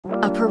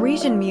A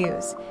Parisian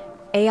muse.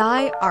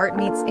 AI art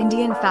meets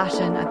Indian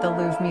fashion at the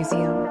Louvre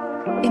Museum.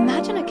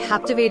 Imagine a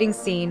captivating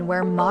scene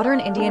where modern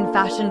Indian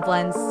fashion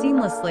blends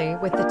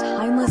seamlessly with the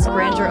timeless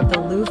grandeur of the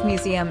Louvre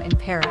Museum in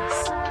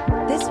Paris.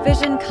 This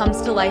vision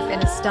comes to life in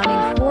a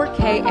stunning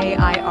 4K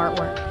AI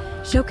artwork,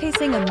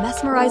 showcasing a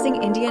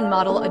mesmerizing Indian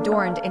model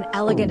adorned in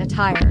elegant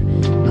attire,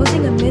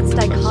 posing amidst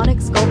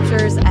iconic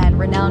sculptures and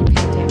renowned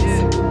paintings.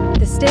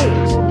 The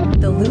stage,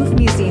 the Louvre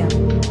Museum,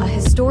 a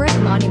historic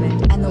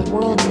monument and the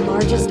world's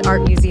largest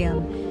art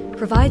museum,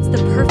 provides the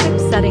perfect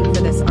setting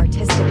for this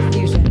artistic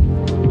fusion.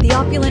 The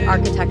opulent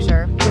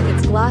architecture, with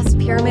its glass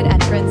pyramid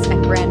entrance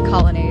and grand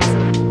colonnades,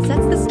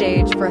 sets the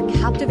stage for a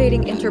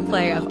captivating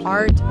interplay of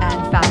art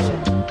and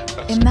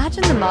fashion.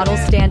 Imagine the model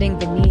standing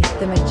beneath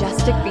the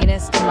majestic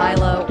Venus de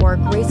Milo or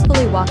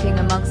gracefully walking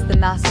amongst the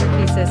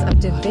masterpieces of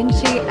Da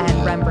Vinci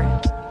and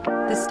Rembrandt.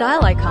 The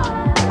style icon,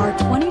 our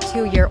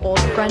 22-year-old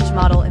French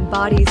model,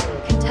 embodies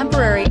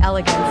contemporary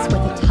elegance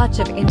with a touch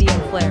of Indian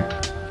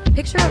flair.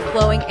 Picture a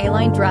flowing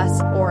A-line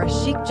dress or a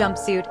chic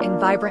jumpsuit in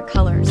vibrant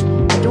colors,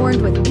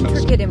 adorned with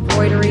intricate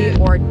embroidery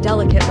or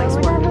delicate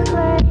lacework.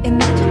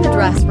 Imagine the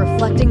dress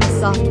reflecting the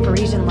soft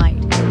Parisian light,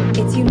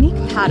 its unique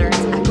patterns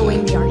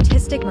echoing the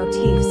artistic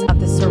motifs of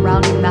the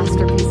surrounding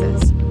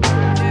masterpieces.